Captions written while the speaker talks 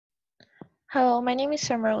Hello, my name is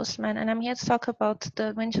Summer Usman, and I'm here to talk about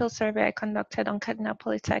the Windshield survey I conducted on Kaduna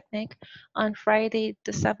Polytechnic on Friday,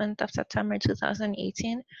 the 7th of September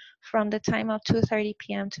 2018, from the time of 2:30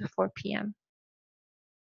 p.m. to 4 p.m.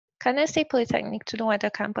 Kaduna State Polytechnic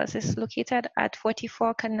Tunawada campus is located at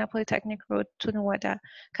 44 Kaduna Polytechnic Road, Tunawada,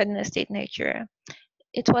 Kaduna State, Nigeria.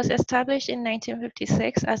 It was established in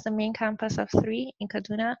 1956 as the main campus of three in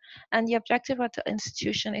Kaduna, and the objective of the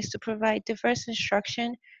institution is to provide diverse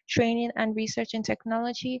instruction, training, and research in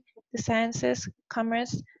technology, the sciences,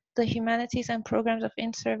 commerce, the humanities, and programs of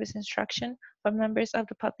in-service instruction for members of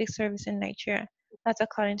the public service in Nigeria. That's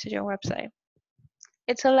according to their website.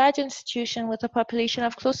 It's a large institution with a population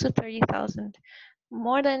of close to 30,000.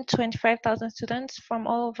 More than 25,000 students from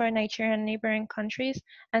all over Nigeria and neighboring countries,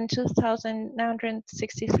 and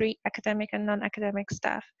 2,963 academic and non-academic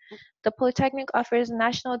staff. The Polytechnic offers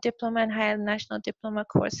national diploma and higher national diploma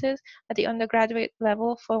courses at the undergraduate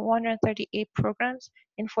level for 138 programs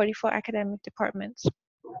in 44 academic departments.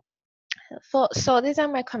 So these are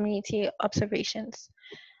my community observations.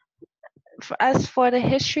 As for the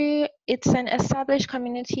history, it's an established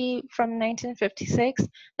community from 1956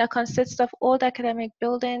 that consists of old academic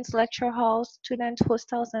buildings, lecture halls, student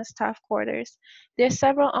hostels, and staff quarters. There are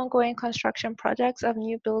several ongoing construction projects of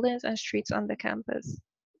new buildings and streets on the campus.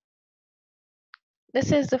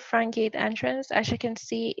 This is the front gate entrance. As you can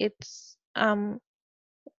see, it's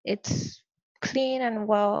clean and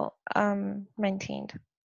well maintained.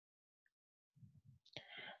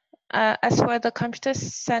 As for the Computer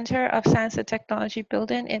Center of Science and Technology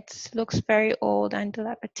building, it looks very old and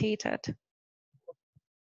dilapidated.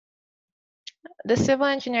 The Civil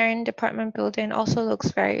Engineering Department building also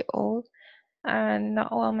looks very old and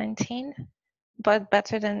not well maintained, but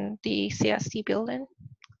better than the CST building.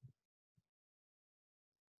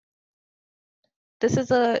 This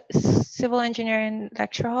is a Civil Engineering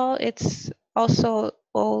lecture hall. It's also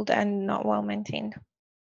old and not well maintained.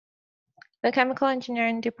 The Chemical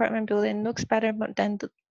Engineering Department building looks better than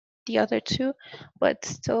the other two, but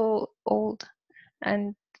still old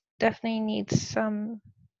and definitely needs some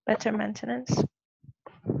better maintenance.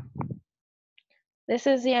 This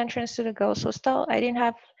is the entrance to the girls' hostel. I didn't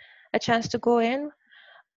have a chance to go in,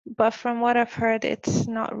 but from what I've heard, it's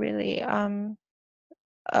not really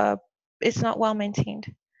it's not well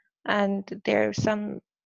maintained, and there are some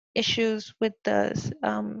issues with the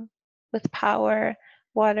with power,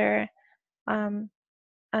 water, and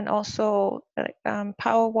also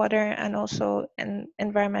power, water, and also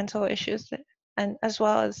environmental issues, and as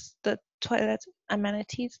well as the toilet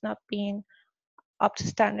amenities not being up to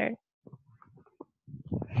standard.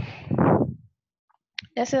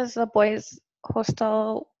 This is the boys'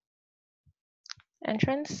 hostel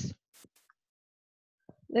entrance.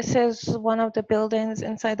 This is one of the buildings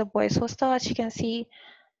inside the boys' hostel. As you can see,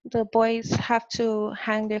 the boys have to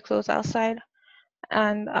hang their clothes outside,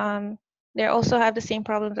 and they also have the same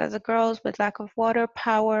problems as the girls with lack of water,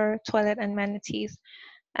 power, toilet amenities.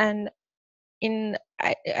 And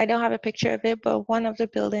I don't have a picture of it, but one of the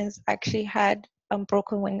buildings actually had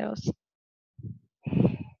broken windows.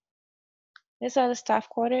 These are the staff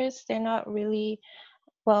quarters. They're not really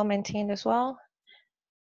well maintained as well.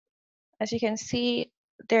 As you can see,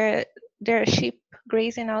 there are sheep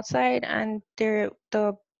grazing outside, and there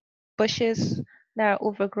the bushes that are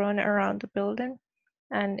overgrown around the building,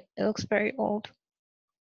 and it looks very old.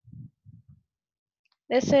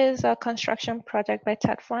 This is a construction project by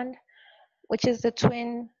TED Fund, which is the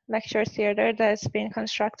twin lecture theater that's being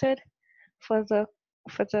constructed for the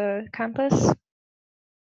campus.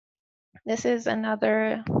 This is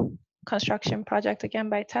another construction project again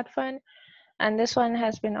by TED Fund, and this one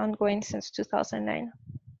has been ongoing since 2009.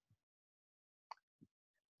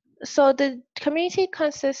 So the community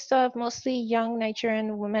consists of mostly young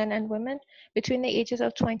Nigerian women and women between the ages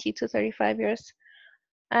of 20 to 35 years.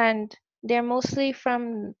 And they're mostly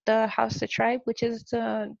from the Hausa tribe, which is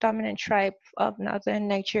the dominant tribe of northern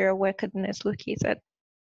Nigeria where Kaduna is located.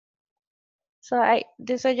 So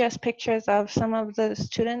these are just pictures of some of the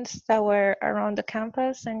students that were around the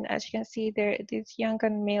campus. And as you can see, there these young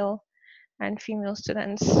and male and female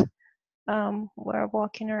students were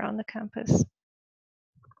walking around the campus.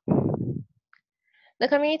 The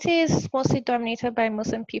community is mostly dominated by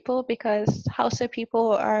Muslim people because Hausa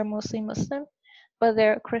people are mostly Muslim, but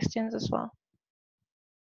there are Christians as well.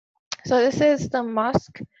 So this is the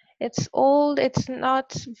mosque. It's old, it's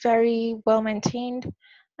not very well maintained.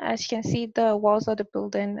 As you can see, the walls of the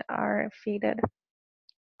building are faded.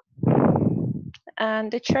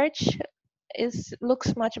 And the church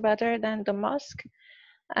looks much better than the mosque.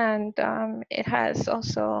 And it has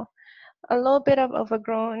also a little bit of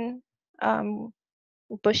overgrown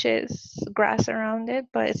bushes, grass around it,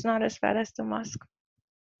 but it's not as bad as the mosque.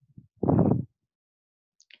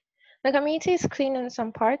 The community is clean in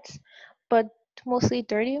some parts, but mostly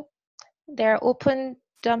dirty. There are open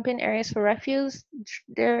dumping areas for refuse.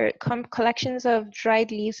 There are collections of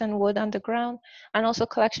dried leaves and wood on the ground, and also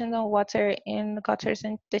collections of water in gutters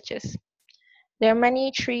and ditches. There are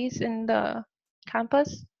many trees in the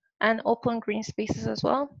campus and open green spaces as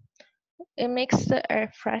well. It makes the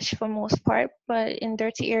air fresh for most part, but in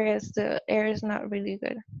dirty areas, the air is not really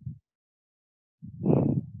good.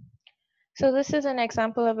 So this is an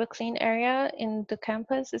example of a clean area in the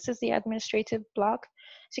campus. This is the administrative block.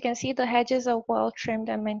 So you can see the hedges are well trimmed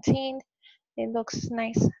and maintained. It looks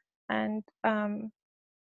nice and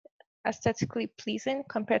aesthetically pleasing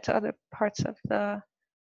compared to other parts of the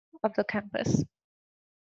campus.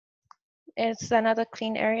 It's another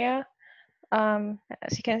clean area.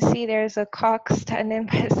 As you can see, there's a cock standing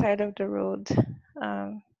by the side of the road,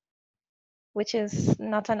 which is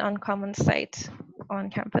not an uncommon sight on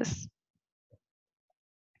campus.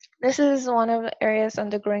 This is one of the areas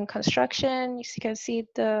undergoing construction. You can see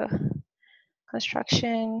the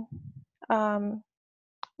construction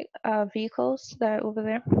vehicles that are over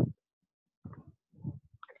there.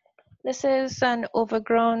 This is an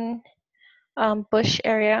overgrown bush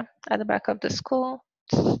area at the back of the school.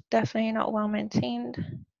 It's definitely not well maintained.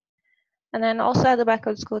 And then also at the back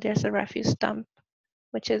of the school, there's a refuse dump,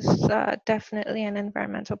 which is definitely an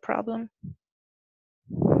environmental problem.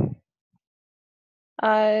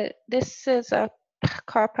 This is a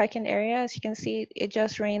car parking area. As you can see, it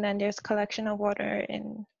just rained and there's a collection of water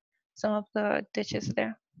in some of the ditches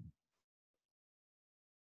there.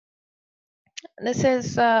 This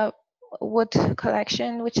is a wood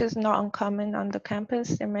collection, which is not uncommon on the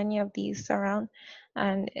campus. There are many of these around,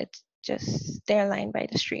 and it's just they're lined by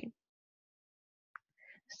the street.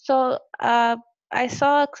 So I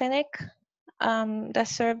saw a clinic that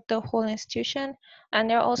served the whole institution, and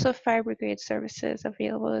there are also fire brigade services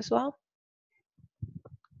available as well.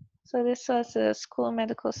 So this was a school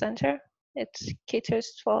medical center. It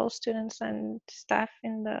caters to all students and staff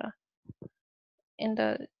in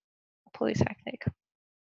the Polytechnic.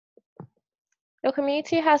 The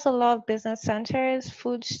community has a lot of business centers,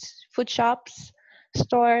 food shops,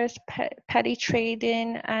 stores, petty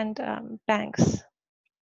trading, and banks.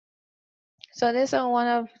 So these are one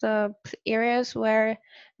of the areas where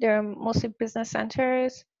there are mostly business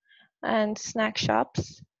centers and snack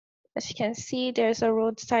shops. As you can see, there's a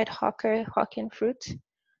roadside hawker hawking fruit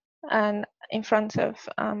and in front of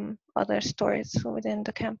other stores within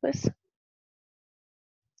the campus.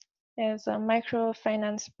 There's a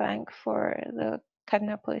microfinance bank for the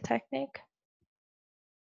Kaduna Polytechnic.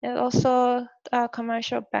 There's also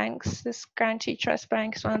commercial banks. This Guarantee Trust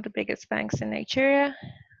Bank is one of the biggest banks in Nigeria,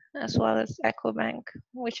 as well as EcoBank,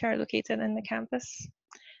 which are located in the campus.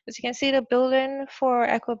 As you can see, the building for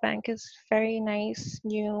EcoBank is very nice,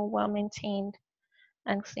 new, well-maintained,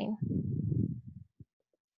 and clean.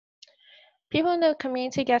 People in the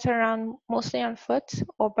community get around mostly on foot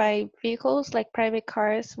or by vehicles like private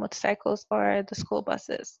cars, motorcycles, or the school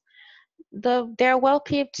buses. There are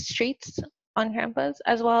well-paved streets on campus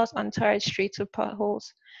as well as untarred streets with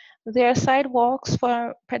potholes. There are sidewalks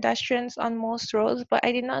for pedestrians on most roads, but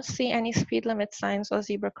I did not see any speed limit signs or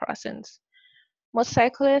zebra crossings.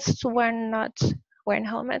 Motorcyclists were not wearing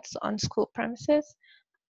helmets on school premises,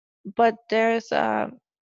 but there are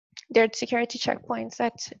security checkpoints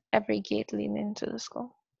at every gate leading into the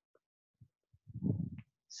school.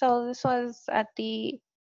 So this was at the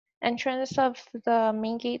entrance of the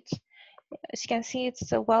main gate. As you can see,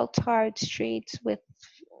 it's a well-tarred street with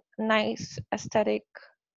nice aesthetic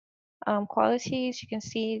qualities. You can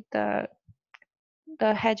see the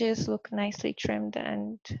hedges look nicely trimmed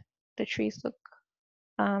and the trees look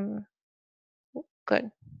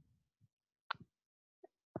good.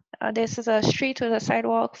 This is a street with a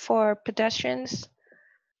sidewalk for pedestrians.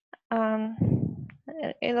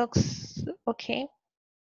 It looks okay.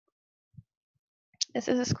 This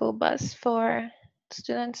is a school bus for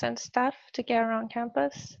students and staff to get around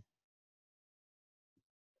campus.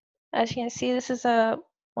 As you can see, this is a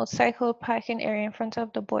motorcycle parking area in front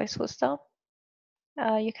of the boys' hostel.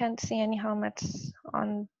 You can't see any helmets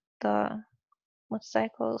on the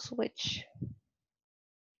motorcycles, which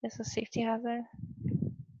is a safety hazard.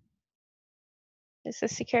 There's a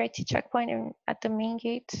security checkpoint at the main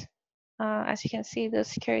gate. As you can see, the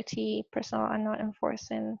security personnel are not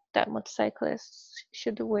enforcing that motorcyclists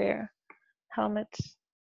should wear helmets.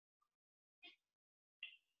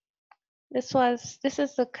 This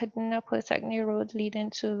is the Kaduna Polytechnic road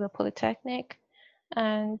leading to the Polytechnic,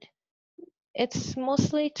 and it's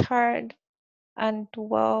mostly tarred and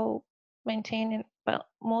well maintained in well,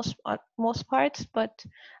 most parts, but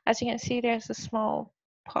as you can see, there's a small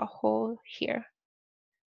pothole here,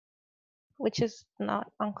 which is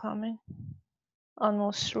not uncommon on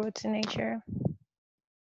most roads in Nigeria.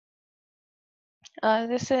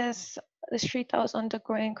 This is the street that was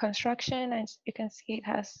undergoing construction, and you can see it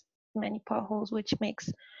has many potholes, which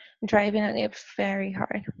makes driving on it very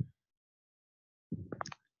hard.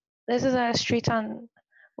 This is a street on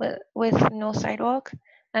with no sidewalk,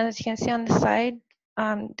 and as you can see on the side,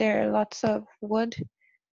 there are lots of wood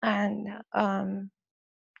and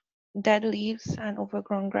dead leaves and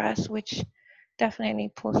overgrown grass, which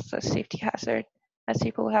definitely poses a safety hazard as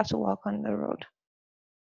people will have to walk on the road.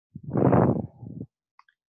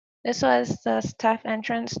 This was the staff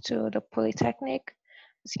entrance to the Polytechnic.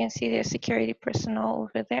 As you can see, there's security personnel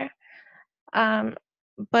over there.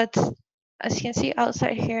 But as you can see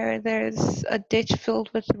outside here, there's a ditch filled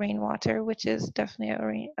with rainwater, which is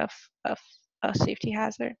definitely a safety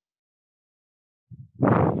hazard.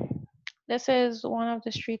 This is one of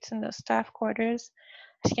the streets in the staff quarters.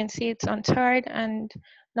 As you can see, it's untarred and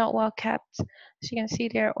not well kept. As you can see,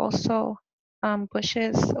 there are also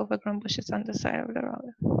bushes, overgrown bushes on the side of the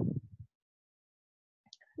road.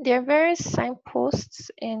 There are various signposts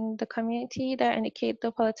in the community that indicate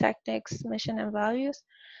the Polytechnic's mission and values,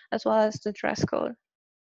 as well as the dress code.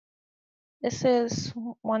 This is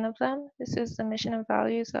one of them. This is the mission and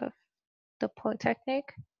values of the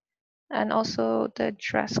Polytechnic, and also the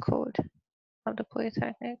dress code of the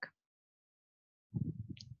Polytechnic.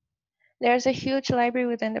 There's a huge library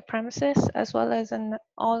within the premises, as well as an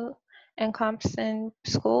all-encompassing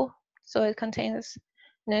school. So it contains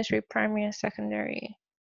nursery, primary, and secondary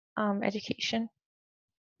education.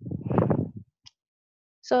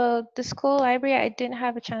 So the school library, I didn't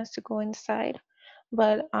have a chance to go inside,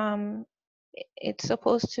 but it's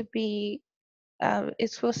supposed to be,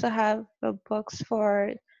 it's supposed to have books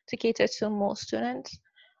to cater to most students,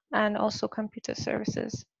 and also computer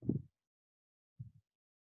services.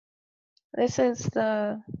 This is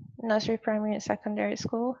the nursery, primary, and secondary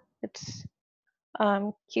school. It's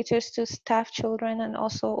caters to staff children and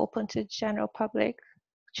also open to general public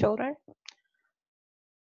children.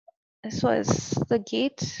 This was the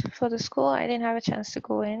gate for the school. I didn't have a chance to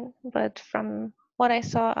go in, but from what I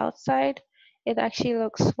saw outside, it actually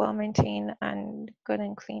looks well maintained and good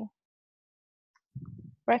and clean.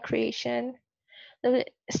 Recreation. The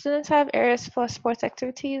students have areas for sports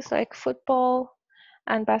activities like football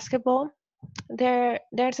and basketball.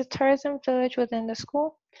 There's a tourism village within the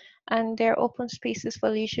school, and there are open spaces for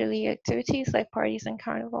leisurely activities like parties and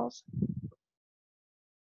carnivals.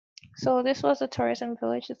 So this was a tourism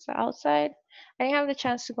village. It's outside. I didn't have the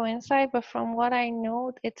chance to go inside, but from what I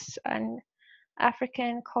know, it's an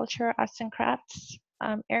African culture, arts and crafts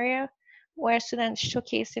area where students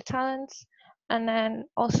showcase their talents, and then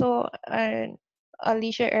also a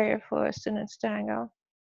leisure area for students to hang out.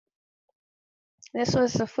 This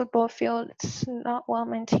was a football field. It's not well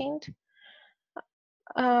maintained.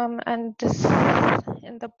 And this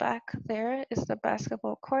in the back there is the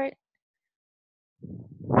basketball court.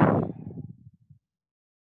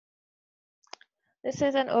 This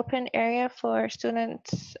is an open area for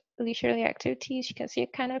students' leisurely activities. You can see a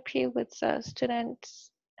canopy with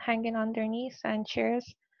students hanging underneath and chairs.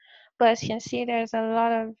 But as you can see, there's a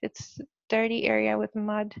lot of it's dirty area with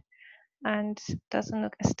mud and doesn't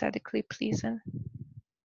look aesthetically pleasing.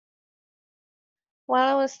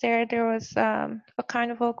 While I was there, there was a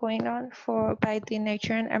carnival going on by the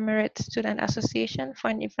Nigerian Emirates Student Association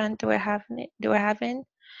for an event they were having.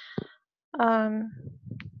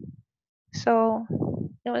 So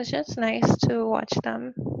it was just nice to watch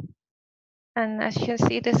them. And as you can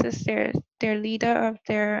see, this is their leader of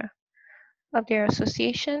their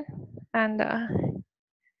association, and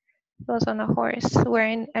he was on a horse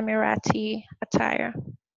wearing Emirati attire.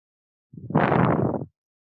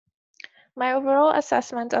 My overall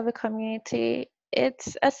assessment of the community,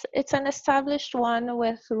 it's an established one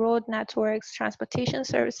with road networks, transportation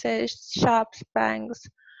services, shops, banks,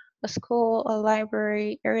 a school, a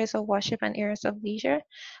library, areas of worship, and areas of leisure.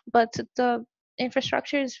 But the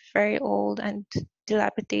infrastructure is very old and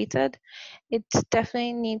dilapidated. It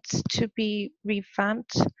definitely needs to be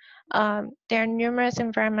revamped. There are numerous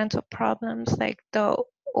environmental problems like the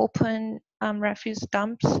open refuse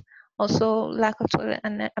dumps, also lack of toilet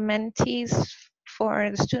and amenities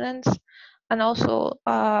for the students, and also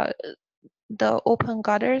the open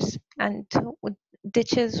gutters and with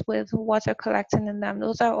ditches with water collecting in them.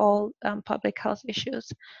 Those are all public health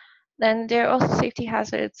issues. Then there are also safety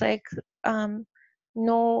hazards like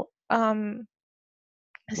no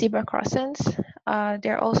zebra crossings.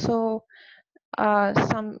 There are also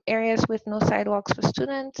some areas with no sidewalks for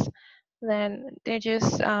students. Then there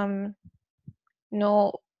just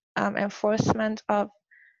no enforcement of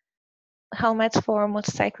helmets for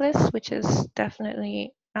motorcyclists, which is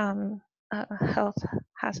definitely a health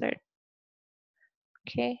hazard.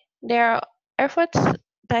 Okay, there are efforts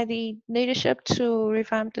by the leadership to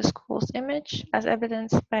revamp the school's image, as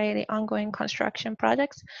evidenced by the ongoing construction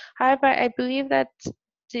projects. However, I believe that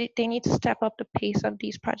they need to step up the pace of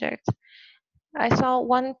these projects. I saw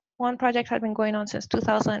one project had been going on since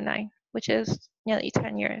 2009, which is nearly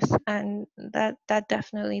 10 years, and that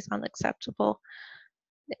definitely is unacceptable.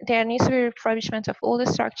 There needs to be refurbishment of older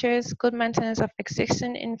structures, good maintenance of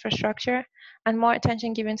existing infrastructure, and more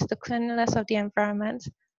attention given to the cleanliness of the environment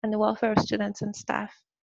and the welfare of students and staff.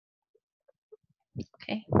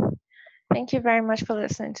 Okay, thank you very much for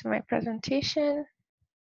listening to my presentation.